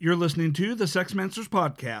You're listening to the Sex Masters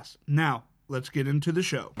Podcast. Now, let's get into the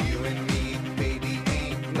show. You and me, baby,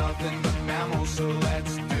 ain't nothing but mammals, so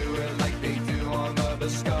let's do it like they do on the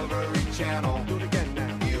Discovery Channel. Do it again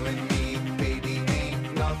now. You and me, baby,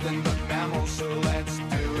 ain't nothing but mammals, so let's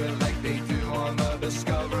do it like they do on the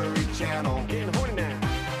Discovery Channel. Getting horny now.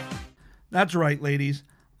 That's right, ladies.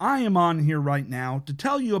 I am on here right now to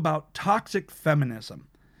tell you about toxic feminism.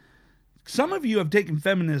 Some of you have taken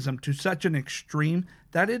feminism to such an extreme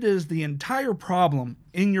that it is the entire problem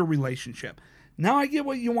in your relationship. Now I get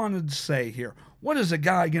what you wanted to say here. What is a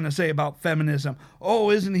guy going to say about feminism?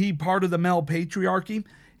 Oh, isn't he part of the male patriarchy?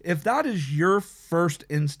 If that is your first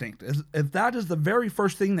instinct, if that is the very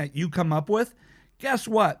first thing that you come up with, guess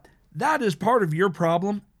what? That is part of your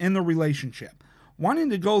problem in the relationship. Wanting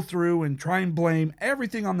to go through and try and blame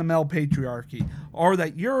everything on the male patriarchy, or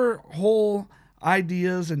that your whole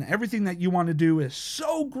ideas and everything that you want to do is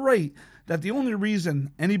so great that the only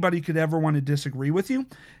reason anybody could ever want to disagree with you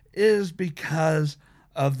is because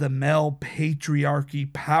of the male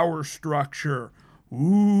patriarchy power structure.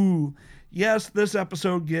 Ooh, yes, this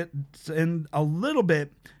episode gets in a little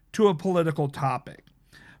bit to a political topic,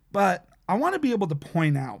 but I want to be able to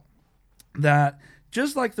point out that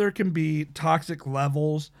just like there can be toxic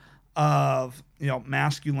levels of,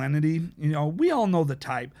 masculinity, we all know the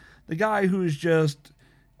type. The guy who's just,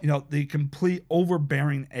 the complete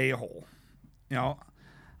overbearing a-hole.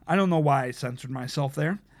 I don't know why I censored myself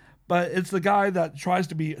there, but it's the guy that tries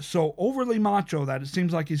to be so overly macho that it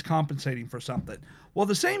seems like he's compensating for something. Well,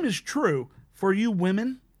 the same is true for you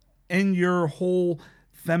women and your whole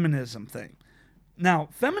feminism thing. Now,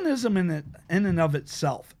 feminism in and of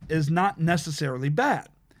itself is not necessarily bad.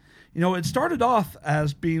 It started off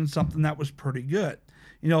as being something that was pretty good.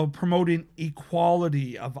 Promoting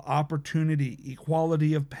equality of opportunity,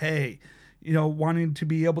 equality of pay, wanting to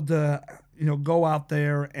be able to, go out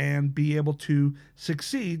there and be able to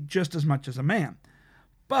succeed just as much as a man.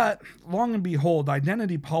 But long and behold,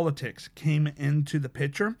 identity politics came into the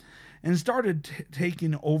picture and started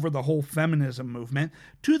taking over the whole feminism movement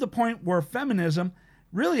to the point where feminism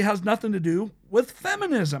really has nothing to do with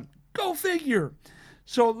feminism. Go figure.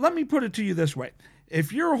 So let me put it to you this way.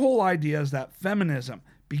 If your whole idea is that feminism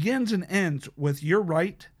begins and ends with your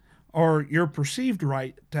right or your perceived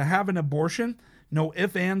right to have an abortion, no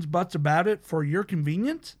ifs, ands, buts about it for your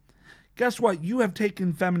convenience, guess what? You have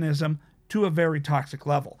taken feminism to a very toxic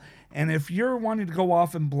level. And if you're wanting to go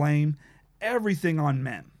off and blame everything on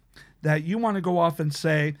men, that you want to go off and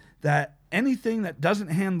say that anything that doesn't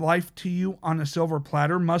hand life to you on a silver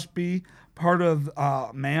platter must be part of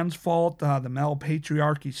man's fault, the male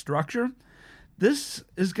patriarchy structure, this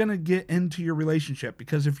is going to get into your relationship,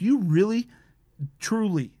 because if you really,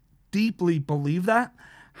 truly, deeply believe that,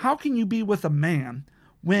 how can you be with a man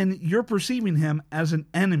when you're perceiving him as an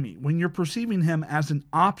enemy, when you're perceiving him as an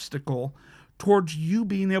obstacle towards you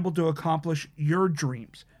being able to accomplish your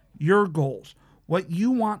dreams, your goals, what you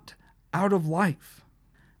want out of life?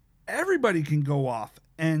 Everybody can go off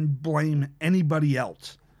and blame anybody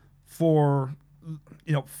else for,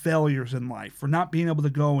 failures in life, for not being able to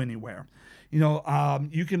go anywhere.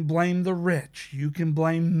 You can blame the rich, you can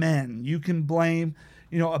blame men, you can blame,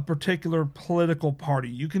 a particular political party,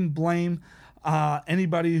 you can blame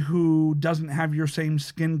anybody who doesn't have your same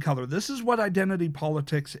skin color. This is what identity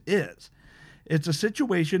politics is. It's a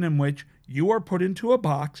situation in which you are put into a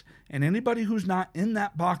box, and anybody who's not in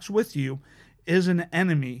that box with you is an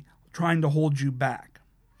enemy trying to hold you back.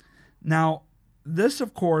 Now, this,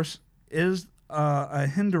 of course, is a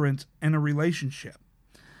hindrance in a relationship.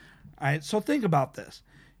 All right, so think about this.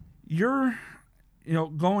 You're,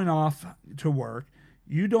 going off to work.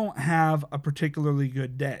 You don't have a particularly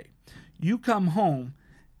good day. You come home,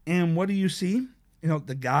 and what do you see?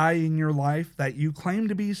 The guy in your life that you claim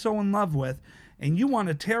to be so in love with, and you want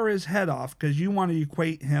to tear his head off because you want to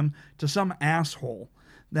equate him to some asshole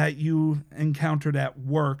that you encountered at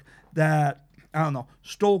work that,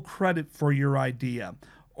 stole credit for your idea.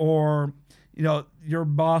 Or, your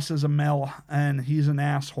boss is a male and he's an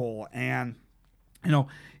asshole, and,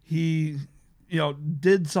 he,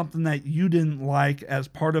 did something that you didn't like as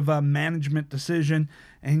part of a management decision,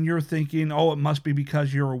 and you're thinking, oh, it must be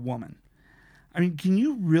because you're a woman. I mean, can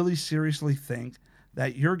you really seriously think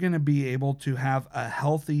that you're going to be able to have a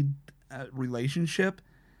healthy relationship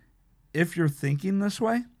if you're thinking this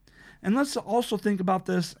way? And let's also think about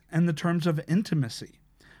this in the terms of intimacy,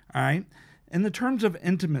 all right? In the terms of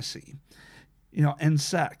intimacy, and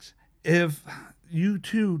sex, if you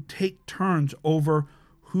two take turns over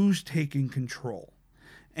who's taking control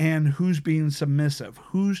and who's being submissive,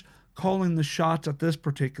 who's calling the shots at this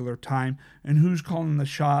particular time and who's calling the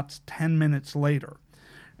shots 10 minutes later,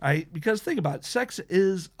 right? Because think about it, sex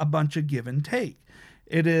is a bunch of give and take.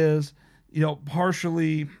 It is,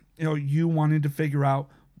 partially, you wanting to figure out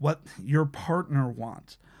what your partner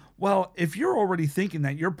wants. Well, if you're already thinking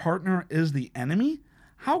that your partner is the enemy,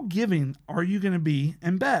 how giving are you going to be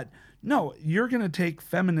in bed? No, you're going to take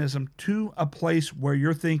feminism to a place where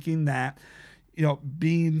you're thinking that,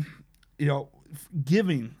 being,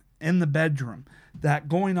 giving in the bedroom, that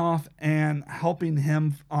going off and helping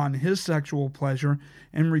him on his sexual pleasure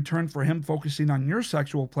in return for him focusing on your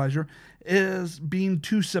sexual pleasure is being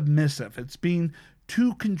too submissive. It's being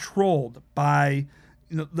too controlled by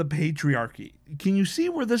the patriarchy. Can you see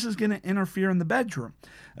where this is going to interfere in the bedroom?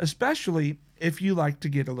 Especially if you like to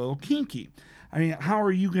get a little kinky. I mean, how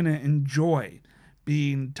are you going to enjoy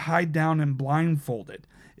being tied down and blindfolded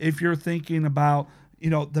if you're thinking about,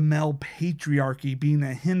 the male patriarchy being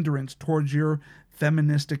a hindrance towards your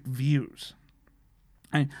feministic views?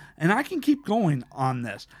 And I can keep going on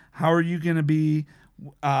this. How are you going to be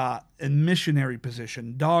in missionary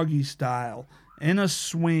position, doggy style, in a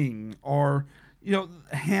swing, or,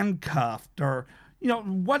 handcuffed, or,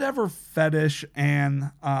 whatever fetish and,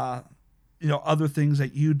 other things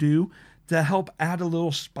that you do to help add a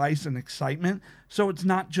little spice and excitement, so it's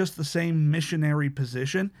not just the same missionary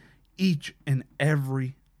position each and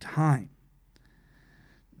every time.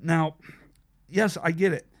 Now, yes, I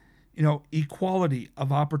get it. Equality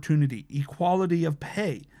of opportunity, equality of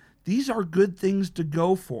pay. These are good things to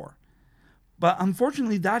go for. But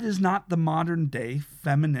unfortunately, that is not the modern day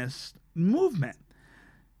feminist movement.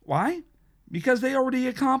 Why? Because they already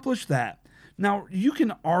accomplished that. Now, you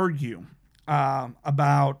can argue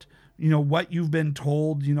about, what you've been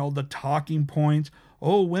told, the talking points.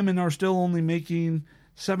 Oh, women are still only making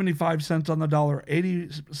 75 cents on the dollar, 80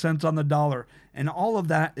 cents on the dollar. And all of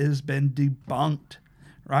that has been debunked,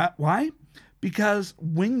 right? Why? Because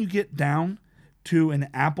when you get down to an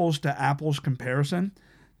apples to apples comparison,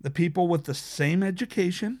 the people with the same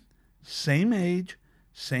education, same age,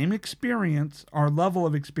 same experience, or level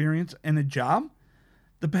of experience in a job,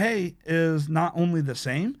 the pay is not only the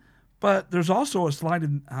same, but there's also a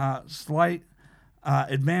slight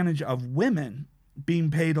advantage of women being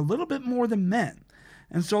paid a little bit more than men.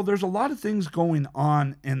 And so there's a lot of things going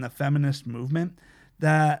on in the feminist movement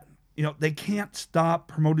that, they can't stop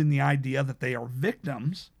promoting the idea that they are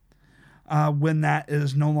victims when that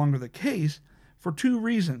is no longer the case for two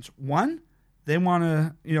reasons. One, they want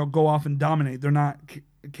to, go off and dominate. They're not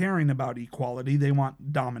caring about equality. They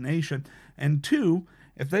want domination. And two,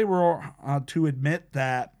 if they were to admit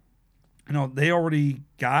that, they already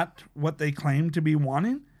got what they claim to be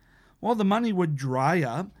wanting, well, the money would dry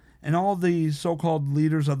up, and all the so-called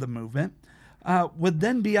leaders of the movement would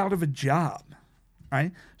then be out of a job,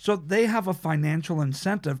 right? So they have a financial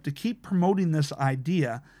incentive to keep promoting this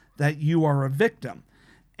idea that you are a victim.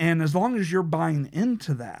 And as long as you're buying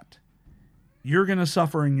into that, you're going to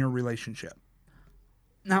suffer in your relationship.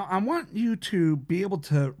 Now, I want you to be able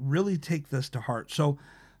to really take this to heart. So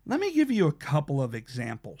let me give you a couple of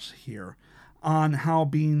examples here on how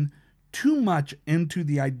being too much into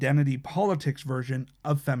the identity politics version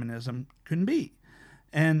of feminism can be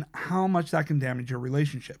and how much that can damage your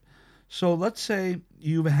relationship. So let's say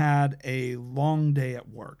you've had a long day at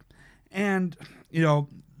work and,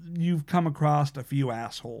 you've come across a few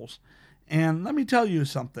assholes. And let me tell you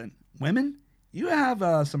something, women, you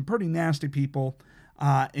have some pretty nasty people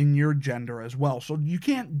in your gender as well. So you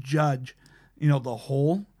can't judge, the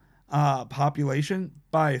whole population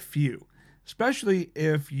by a few. Especially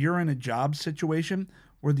if you're in a job situation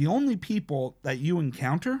where the only people that you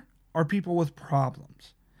encounter are people with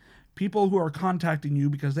problems. People who are contacting you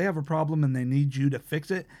because they have a problem and they need you to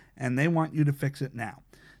fix it, and they want you to fix it now.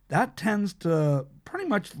 That tends to pretty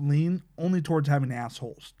much lean only towards having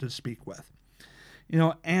assholes to speak with.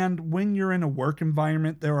 And when you're in a work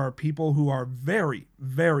environment, there are people who are very,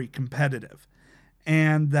 very competitive.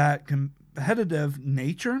 And that competitive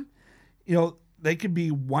nature, they could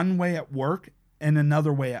be one way at work and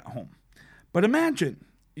another way at home. But imagine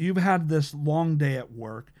you've had this long day at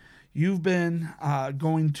work. You've been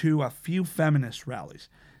going to a few feminist rallies.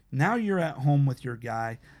 Now you're at home with your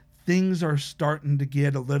guy. Things are starting to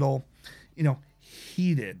get a little,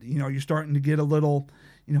 heated. You're starting to get a little,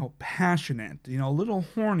 passionate, a little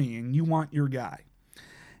horny, and you want your guy.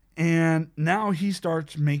 And now he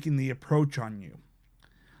starts making the approach on you.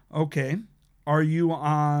 Okay. Are you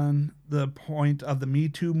on the point of the Me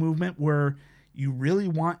Too movement where you really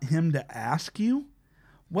want him to ask you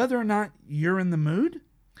whether or not you're in the mood?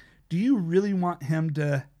 Do you really want him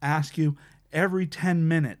to ask you every 10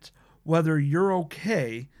 minutes whether you're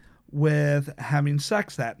okay with having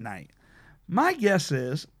sex that night? My guess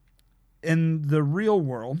is in the real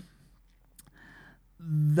world,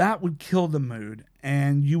 that would kill the mood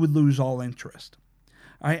and you would lose all interest.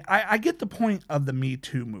 I get the point of the Me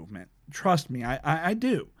Too movement. Trust me, I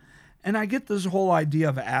do. And I get this whole idea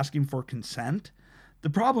of asking for consent. The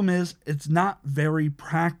problem is it's not very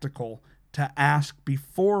practical to ask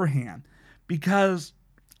beforehand, because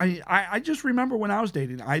I just remember when I was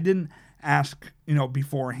dating, I didn't ask,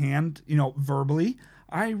 beforehand, verbally.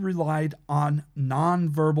 I relied on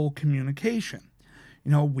nonverbal communication.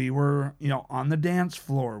 We were, on the dance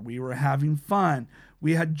floor. We were having fun.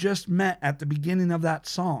 We had just met at the beginning of that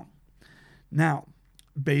song. Now,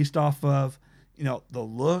 based off of, the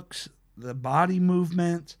looks, the body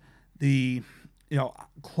movements, the,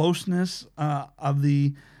 closeness of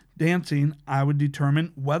the dancing, I would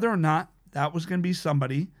determine whether or not that was going to be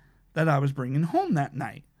somebody that I was bringing home that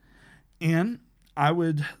night. And I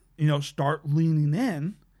would, start leaning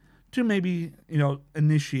in to maybe,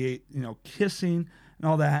 initiate, kissing and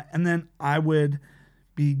all that. And then I would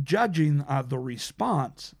be judging the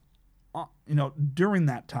response, during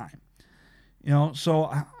that time.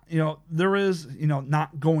 So, there is,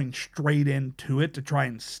 not going straight into it to try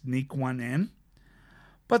and sneak one in.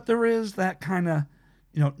 But there is that kind of,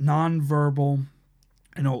 nonverbal,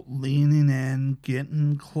 leaning in,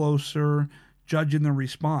 getting closer, judging the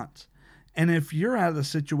response. And if you're at a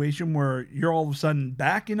situation where you're all of a sudden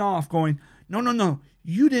backing off going, no,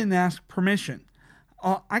 you didn't ask permission,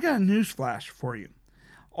 I got a news flash for you.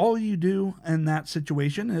 All you do in that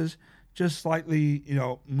situation is just slightly,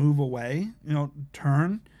 move away,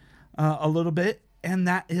 turn a little bit, and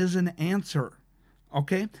that is an answer.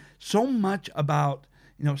 Okay? So much about,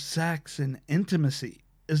 sex and intimacy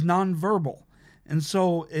is nonverbal. And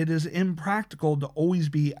so it is impractical to always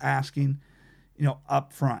be asking,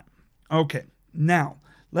 up front. Okay, now,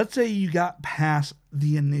 let's say you got past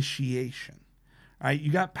the initiation, right?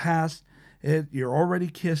 You got past it, you're already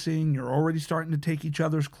kissing, you're already starting to take each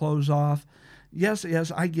other's clothes off. Yes,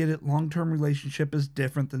 I get it. Long-term relationship is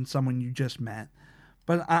different than someone you just met.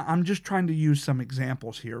 But I'm just trying to use some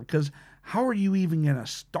examples here, because how are you even going to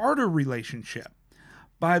start a relationship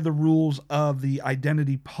by the rules of the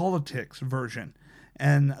identity politics version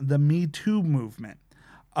and the Me Too movement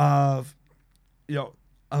of,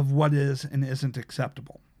 of what is and isn't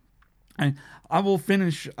acceptable? And I will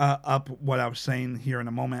finish up what I was saying here in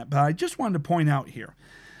a moment, but I just wanted to point out here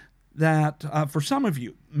that for some of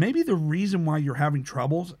you, maybe the reason why you're having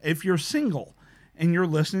troubles, if you're single and you're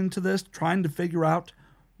listening to this, trying to figure out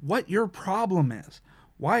what your problem is,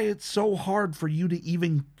 why it's so hard for you to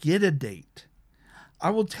even get a date. I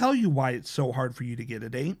will tell you why it's so hard for you to get a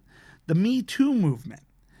date. The Me Too movement.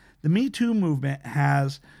 The Me Too movement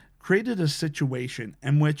has created a situation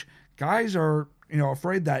in which guys are,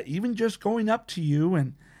 afraid that even just going up to you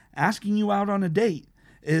and asking you out on a date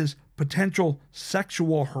is potential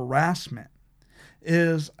sexual harassment,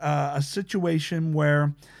 is a situation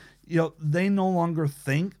where, they no longer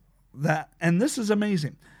think that, and this is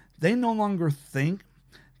amazing, they no longer think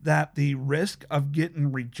that the risk of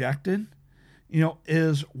getting rejected,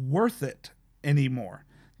 is worth it anymore.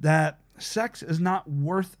 That sex is not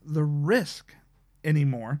worth the risk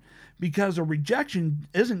anymore, because a rejection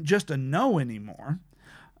isn't just a no anymore,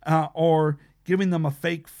 or giving them a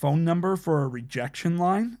fake phone number for a rejection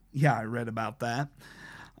line. Yeah, I read about that.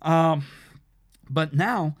 But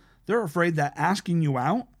now they're afraid that asking you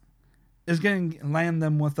out is going to land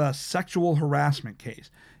them with a sexual harassment case.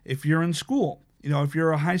 If you're in school, if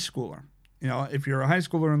you're a high schooler, if you're a high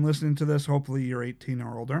schooler and listening to this, hopefully you're 18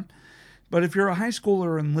 or older. But if you're a high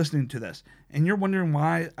schooler and listening to this, and you're wondering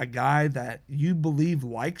why a guy that you believe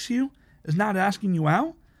likes you is not asking you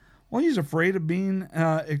out, well, he's afraid of being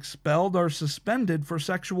expelled or suspended for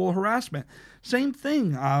sexual harassment. Same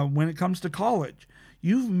thing when it comes to college.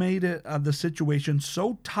 You've made it the situation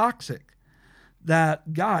so toxic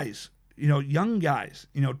that guys, young guys,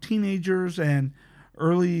 teenagers and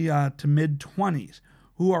early to mid-20s,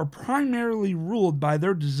 who are primarily ruled by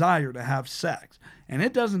their desire to have sex, and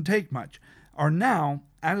it doesn't take much, are now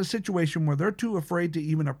at a situation where they're too afraid to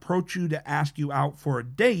even approach you to ask you out for a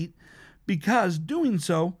date, because doing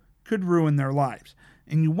so could ruin their lives.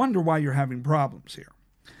 And you wonder why you're having problems here.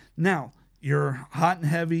 Now, you're hot and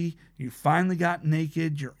heavy, you finally got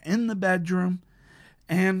naked, you're in the bedroom,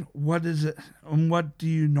 and what do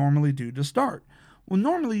you normally do to start? Well,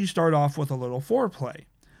 normally you start off with a little foreplay.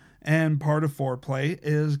 And part of foreplay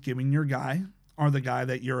is giving your guy, or the guy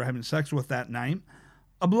that you're having sex with that night,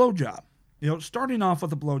 a blowjob. Starting off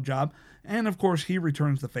with a blowjob, and of course he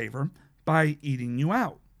returns the favor by eating you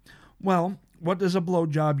out. Well, what does a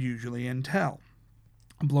blowjob usually entail?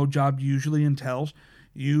 A blowjob usually entails,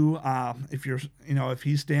 If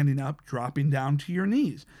he's standing up, dropping down to your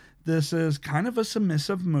knees. This is kind of a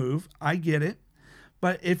submissive move. I get it.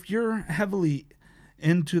 But if you're heavily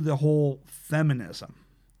into the whole feminism,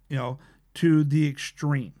 to the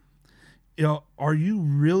extreme, are you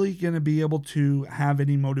really going to be able to have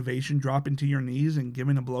any motivation dropping to your knees and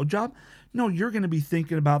giving a blowjob? No, you're going to be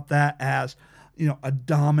thinking about that as, a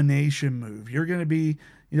domination move. You're going to be,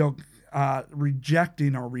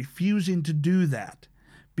 rejecting or refusing to do that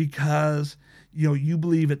because, you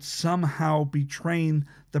believe it's somehow betraying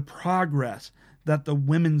the progress that the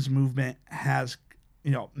women's movement has,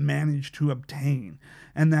 managed to obtain,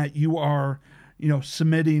 and that you are,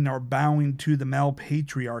 submitting or bowing to the male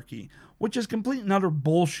patriarchy, which is complete and utter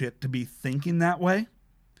bullshit to be thinking that way.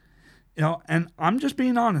 And I'm just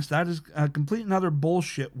being honest. That is a complete and utter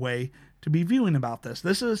bullshit way to be viewing about this.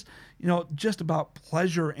 This is, just about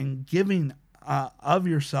pleasure and giving of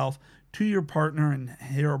yourself to your partner, and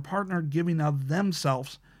your partner giving of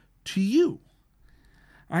themselves to you.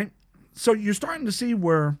 All right? So you're starting to see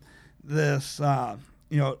where this,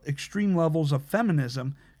 extreme levels of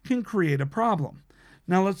feminism can create a problem.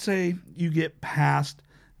 Now, let's say you get past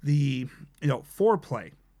the,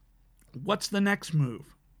 foreplay. What's the next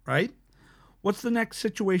move, right? What's the next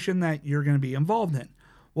situation that you're going to be involved in?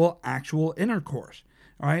 Well, actual intercourse,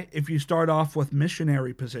 all right? If you start off with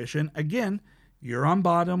missionary position, again, you're on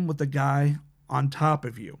bottom with the guy on top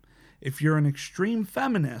of you. If you're an extreme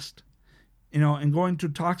feminist, and going to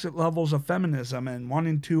toxic levels of feminism and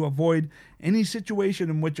wanting to avoid any situation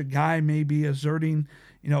in which a guy may be exerting,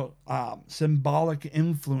 symbolic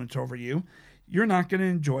influence over you, you're not going to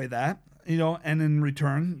enjoy that, and in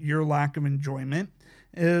return, your lack of enjoyment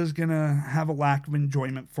is going to have a lack of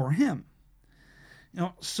enjoyment for him.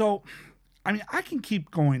 So, I can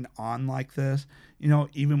keep going on like this,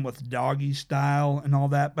 even with doggy style and all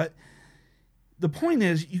that, but the point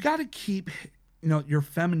is, you got to keep, your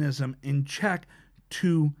feminism in check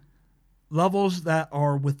to levels that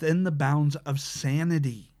are within the bounds of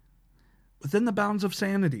sanity. Within the bounds of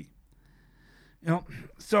sanity.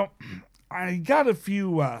 So I got a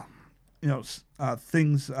few,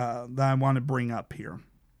 things that I want to bring up here.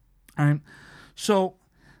 All right. So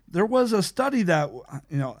there was a study that,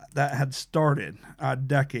 that had started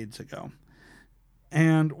decades ago.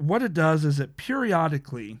 And what it does is it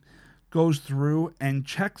periodically goes through and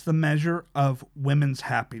checks the measure of women's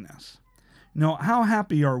happiness. How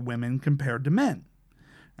happy are women compared to men?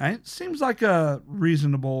 Right? Seems like a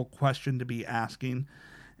reasonable question to be asking.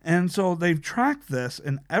 And so they've tracked this,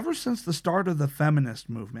 and ever since the start of the feminist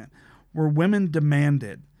movement, where women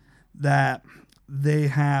demanded that they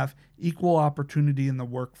have equal opportunity in the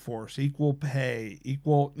workforce, equal pay,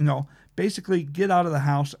 equal, basically get out of the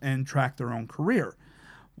house and track their own career.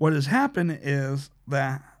 What has happened is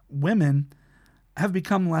that women have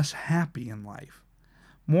become less happy in life.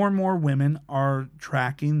 More and more women are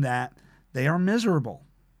tracking that they are miserable.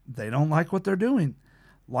 They don't like what they're doing.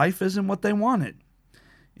 Life isn't what they wanted.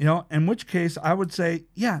 In which case I would say,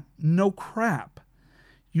 yeah, no crap.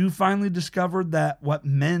 You finally discovered that what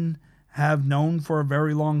men have known for a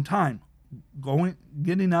very long time,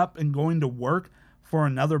 getting up and going to work for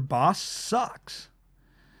another boss sucks.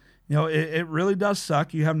 It really does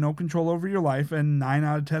suck. You have no control over your life, and 9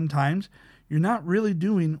 out of 10 times, you're not really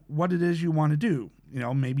doing what it is you want to do.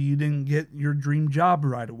 Maybe you didn't get your dream job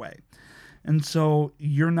right away. And so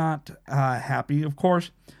you're not happy. Of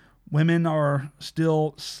course, women are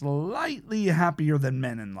still slightly happier than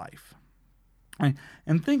men in life. Right?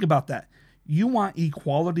 And think about that. You want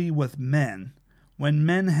equality with men when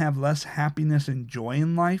men have less happiness and joy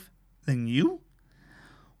in life than you?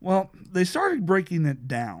 Well, they started breaking it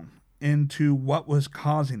down into what was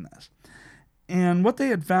causing this. And what they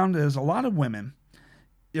had found is a lot of women,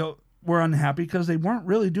 were unhappy because they weren't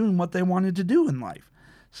really doing what they wanted to do in life.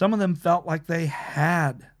 Some of them felt like they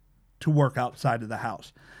had to work outside of the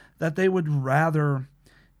house, that they would rather,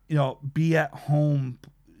 be at home,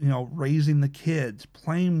 raising the kids,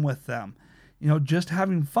 playing with them, just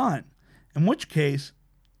having fun. In which case,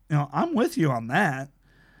 I'm with you on that.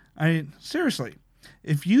 Seriously,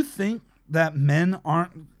 if you think that men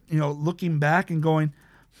aren't, looking back and going,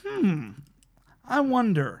 I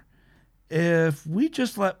wonder if we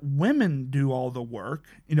just let women do all the work,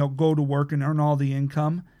 go to work and earn all the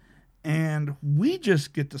income, and we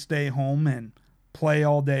just get to stay home and play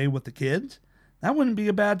all day with the kids, that wouldn't be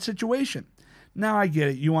a bad situation. Now I get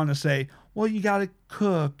it. You want to say, well, you got to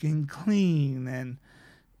cook and clean and,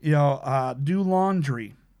 do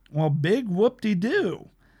laundry. Well, big whoop-de-doo.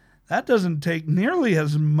 That doesn't take nearly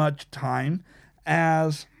as much time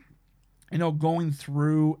as, going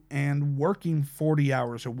through and working 40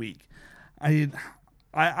 hours a week.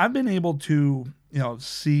 I've been able to,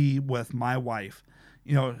 see with my wife,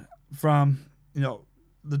 from,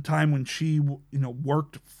 the time when she,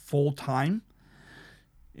 worked full time,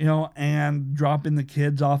 and dropping the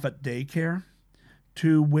kids off at daycare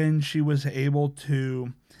to when she was able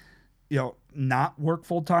to, not work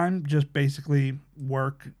full time, just basically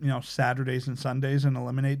work, Saturdays and Sundays and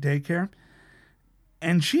eliminate daycare.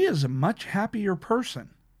 And she is a much happier person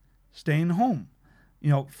staying home,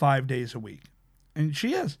 5 days a week. And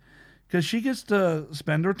she is, because she gets to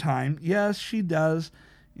spend her time. Yes, she does,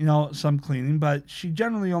 some cleaning, but she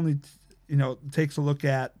generally only, takes a look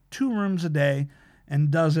at 2 rooms a day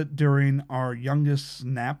and does it during our youngest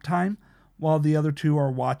nap time while the other 2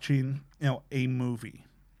 are watching, a movie,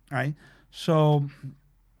 right? So,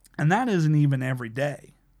 and that isn't even every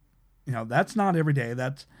day. That's not every day.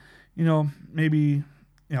 That's, maybe,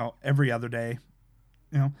 every other day,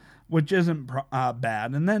 which isn't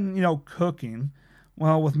bad. And then, cooking.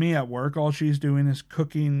 Well, with me at work, all she's doing is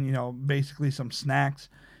cooking, basically some snacks,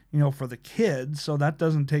 for the kids. So that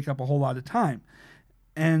doesn't take up a whole lot of time.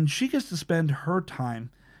 And she gets to spend her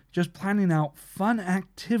time just planning out fun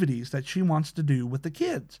activities that she wants to do with the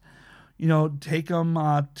kids. Take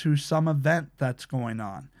them to some event that's going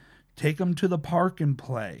on. Take them to the park and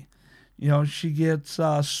play. She gets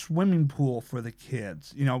a swimming pool for the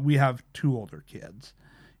kids. We have 2 older kids,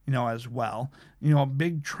 as well. A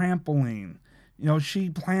big trampoline. She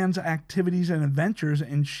plans activities and adventures,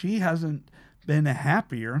 and she hasn't been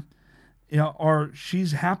happier, or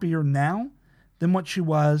she's happier now than what she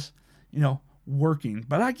was, working.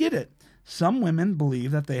 But I get it. Some women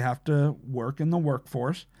believe that they have to work in the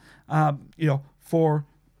workforce, for,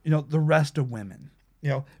 the rest of women,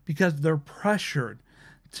 because they're pressured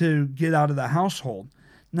to get out of the household.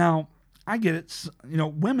 Now, I get it.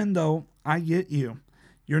 Women, though, I get you.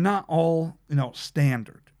 You're not all,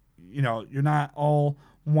 standard. You're not all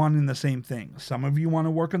wanting the same thing. Some of you want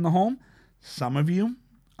to work in the home. Some of you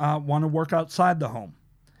want to work outside the home.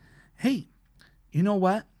 Hey, you know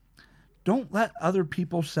what? Don't let other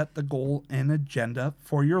people set the goal and agenda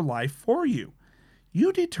for your life for you.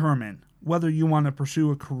 You determine whether you want to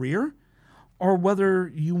pursue a career or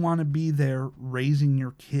whether you want to be there raising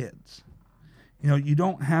your kids. You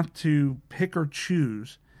don't have to pick or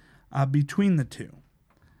choose between the two.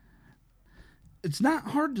 It's not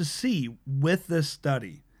hard to see with this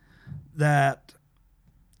study that,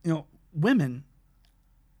 women,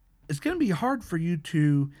 it's going to be hard for you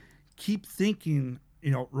to keep thinking,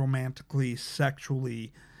 romantically,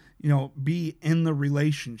 sexually, be in the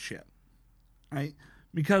relationship, right?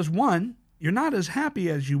 Because one, you're not as happy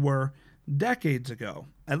as you were decades ago,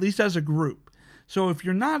 at least as a group. So if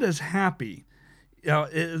you're not as happy,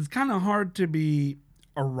 it's kind of hard to be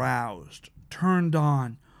aroused, turned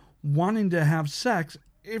on, wanting to have sex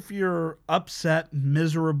if you're upset,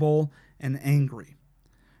 miserable, and angry.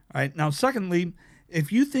 All right. Now, secondly,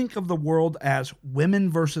 if you think of the world as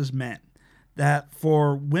women versus men, that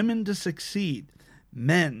for women to succeed,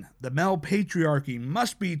 men, the male patriarchy,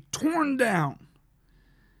 must be torn down.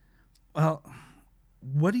 Well,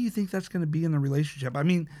 what do you think that's going to be in the relationship? I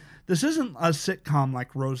mean, this isn't a sitcom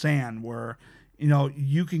like Roseanne where,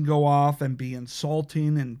 you can go off and be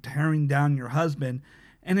insulting and tearing down your husband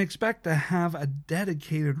and expect to have a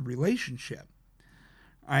dedicated relationship.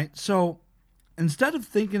 All right. So instead of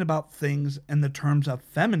thinking about things in the terms of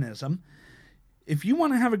feminism, if you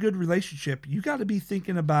want to have a good relationship, you got to be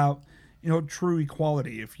thinking about, true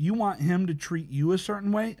equality. If you want him to treat you a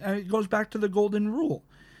certain way, it goes back to the golden rule.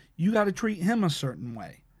 You got to treat him a certain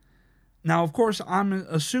way. Now, of course, I'm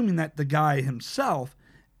assuming that the guy himself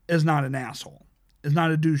is not an asshole, is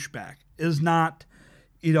not a douchebag, is not,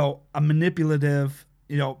 a manipulative,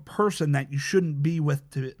 person that you shouldn't be with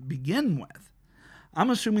to begin with. I'm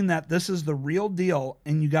assuming that this is the real deal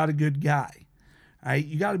and you got a good guy. All right?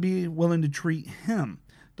 You got to be willing to treat him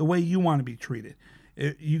the way you want to be treated.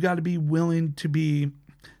 You got to be willing to be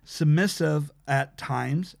submissive at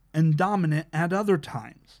times and dominant at other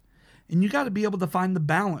times. And you got to be able to find the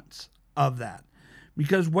balance of that.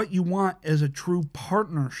 Because what you want is a true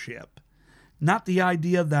partnership, not the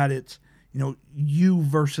idea that it's, you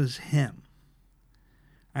versus him.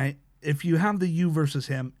 Right? If you have the you versus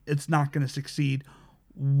him, it's not going to succeed.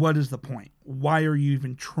 What is the point? Why are you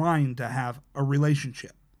even trying to have a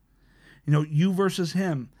relationship? You versus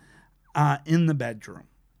him in the bedroom.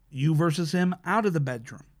 You versus him out of the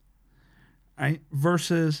bedroom. Right?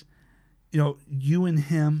 Versus, you and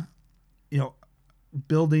him,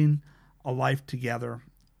 building a life together,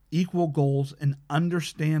 equal goals, and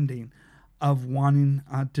understanding of wanting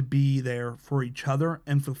to be there for each other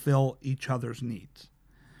and fulfill each other's needs.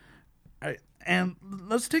 And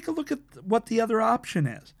let's take a look at what the other option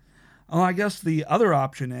is. Well, I guess the other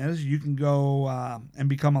option is you can go and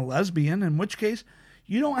become a lesbian, in which case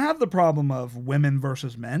you don't have the problem of women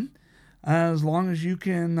versus men. As long as you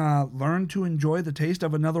can learn to enjoy the taste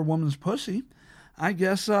of another woman's pussy, I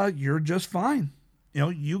guess you're just fine.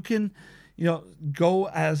 You can, go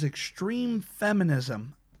as extreme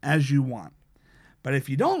feminism as you want. But if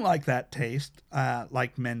you don't like that taste,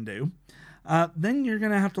 like men do, then you're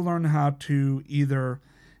going to have to learn how to either,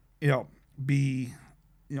 be,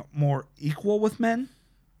 more equal with men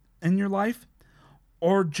in your life,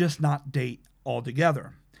 or just not date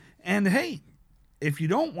altogether. And hey, if you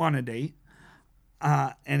don't want to date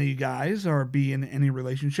any guys or be in any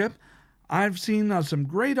relationship, I've seen some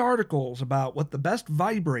great articles about what the best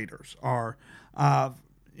vibrators are,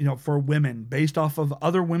 for women based off of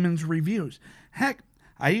other women's reviews. Heck,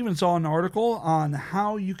 I even saw an article on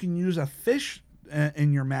how you can use a fish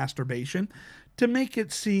in your masturbation to make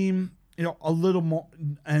it seem, a little more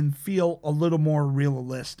and feel a little more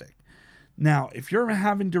realistic. Now, if you're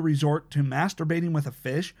having to resort to masturbating with a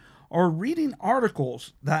fish or reading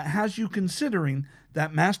articles that has you considering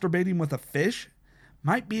that masturbating with a fish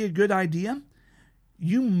might be a good idea,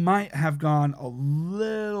 you might have gone a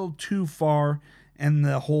little too far in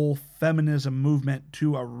the whole feminism movement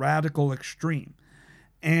to a radical extreme.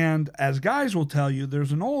 And as guys will tell you,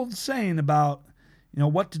 there's an old saying about,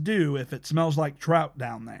 what to do if it smells like trout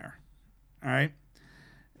down there. All right?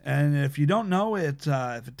 And if you don't know, if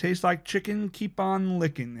it tastes like chicken, keep on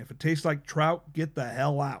licking. If it tastes like trout, get the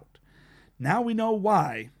hell out. Now we know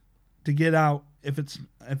why to get out if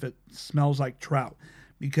it smells like trout,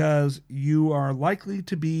 because you are likely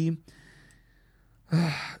to be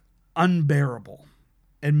unbearable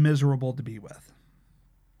and miserable to be with.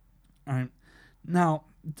 All right. Now,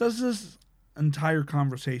 does this entire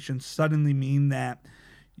conversation suddenly mean that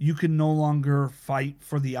you can no longer fight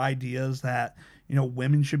for the ideas that,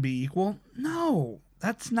 women should be equal? No,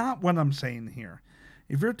 that's not what I'm saying here.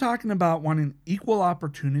 If you're talking about wanting equal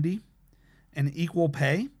opportunity and equal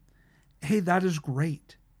pay, hey, that is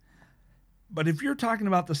great. But if you're talking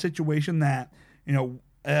about the situation that,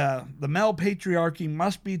 the male patriarchy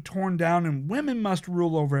must be torn down and women must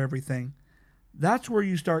rule over everything, that's where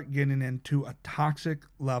you start getting into a toxic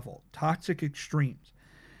level, toxic extremes.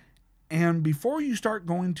 And before you start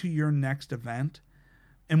going to your next event,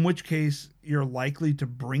 in which case you're likely to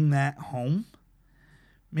bring that home,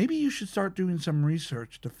 maybe you should start doing some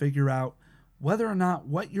research to figure out whether or not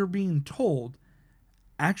what you're being told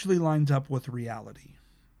actually lines up with reality.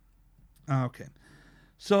 Okay.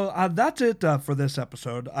 So that's it for this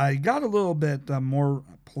episode. I got a little bit more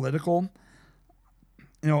political,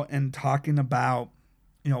 in talking about,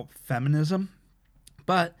 feminism.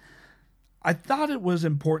 But I thought it was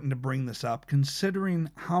important to bring this up, considering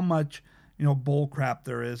how much, bullcrap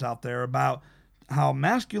there is out there about how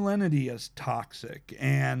masculinity is toxic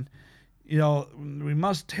and, we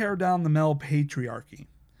must tear down the male patriarchy.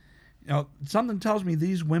 Something tells me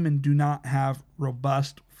these women do not have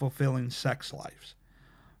robust, fulfilling sex lives,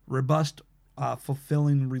 robust,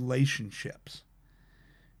 fulfilling relationships.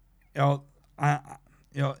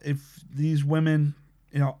 If these women,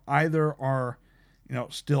 either are,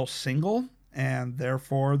 still single and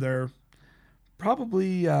therefore they're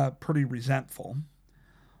probably pretty resentful,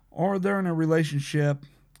 or they're in a relationship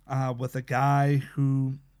with a guy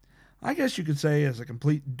who I guess you could say is a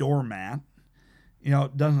complete doormat,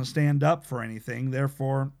 doesn't stand up for anything,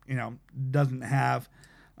 therefore, doesn't have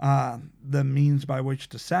the means by which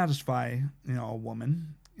to satisfy, a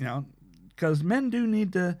woman, because men do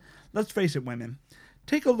need to, let's face it, women,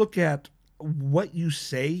 take a look at what you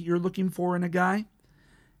say you're looking for in a guy,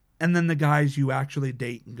 and then the guys you actually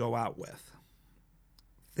date and go out with.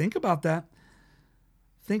 Think about that.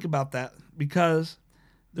 Think about that, because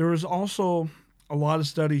there is also a lot of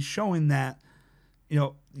studies showing that,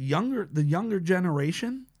 the younger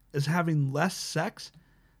generation is having less sex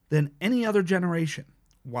than any other generation.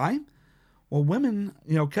 Why? Well, women,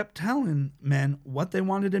 kept telling men what they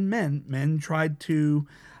wanted in men. Men tried to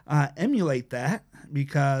emulate that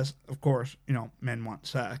because, of course, men want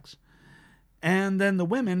sex. And then the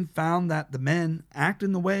women found that the men act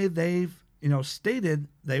in the way they've, stated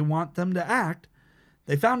they want them to act.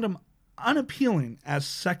 They found them unappealing as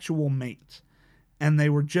sexual mates. And they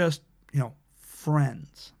were just,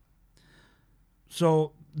 friends.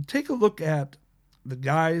 So take a look at the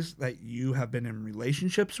guys that you have been in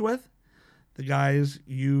relationships with, the guys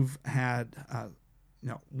you've had,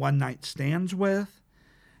 one night stands with,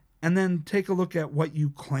 and then take a look at what you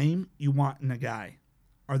claim you want in a guy.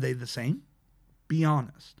 Are they the same? Be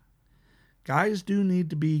honest. Guys do need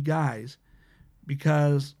to be guys,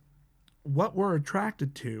 because what we're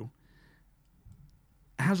attracted to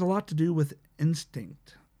has a lot to do with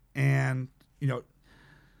instinct and,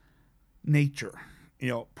 nature,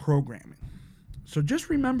 programming. So just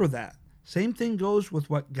remember that. Same thing goes with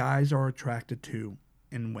what guys are attracted to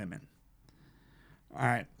in women. All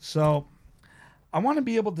right, so I want to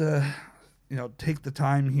be able to, take the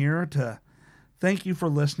time here to thank you for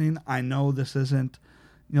listening. I know this isn't,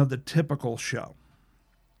 the typical show.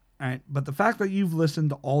 All right, but the fact that you've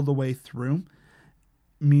listened all the way through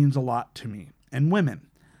means a lot to me. And women,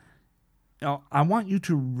 I want you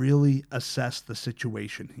to really assess the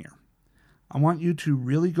situation here. I want you to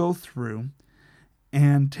really go through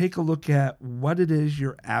and take a look at what it is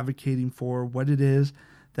you're advocating for, what it is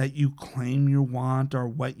that you claim you want or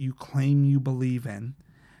what you claim you believe in,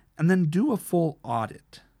 and then do a full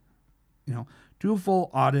audit. Do a full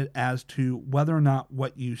audit as to whether or not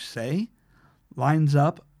what you say lines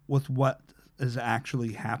up with what is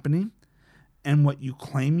actually happening and what you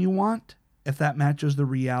claim you want, if that matches the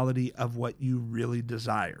reality of what you really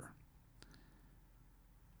desire.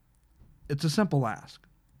 It's a simple ask.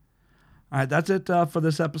 All right, that's it for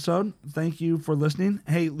this episode. Thank you for listening.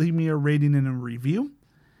 Hey, leave me a rating and a review,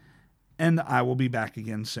 and I will be back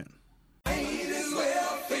again soon. Might as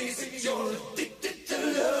well face it, you're addicted.